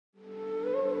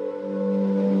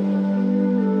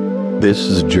This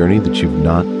is a journey that you've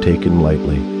not taken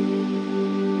lightly.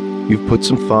 You've put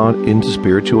some thought into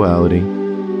spirituality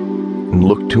and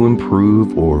looked to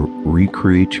improve or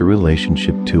recreate your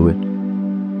relationship to it.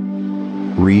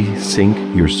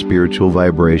 Resync your spiritual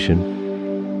vibration,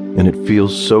 and it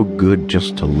feels so good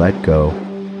just to let go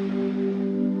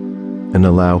and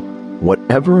allow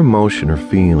whatever emotion or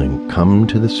feeling come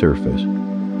to the surface.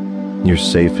 You're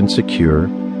safe and secure.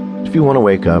 If you want to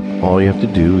wake up, all you have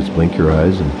to do is blink your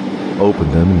eyes and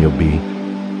open them and you'll be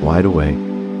wide awake.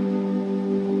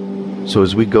 So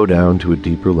as we go down to a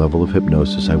deeper level of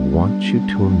hypnosis, I want you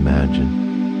to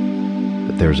imagine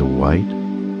that there's a white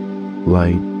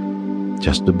light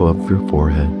just above your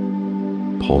forehead,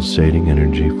 pulsating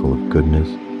energy full of goodness.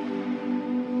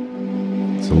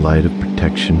 It's a light of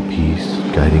protection, peace,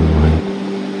 guiding light.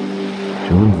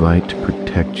 She'll invite to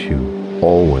protect you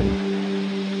always.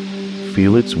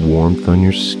 Feel its warmth on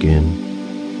your skin.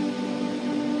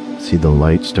 See the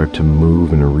light start to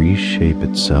move and reshape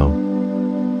itself.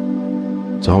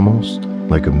 It's almost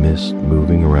like a mist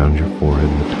moving around your forehead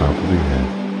and the top of your head.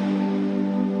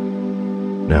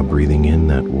 Now breathing in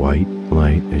that white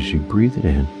light, as you breathe it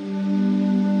in,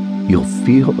 you'll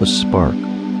feel a spark,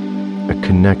 a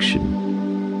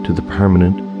connection to the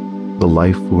permanent, the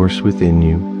life force within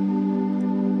you.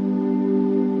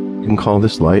 You can call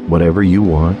this light whatever you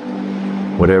want,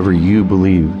 whatever you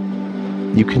believe.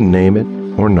 You can name it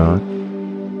or not,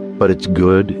 but it's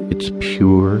good, it's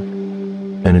pure,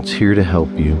 and it's here to help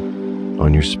you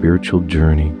on your spiritual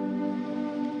journey.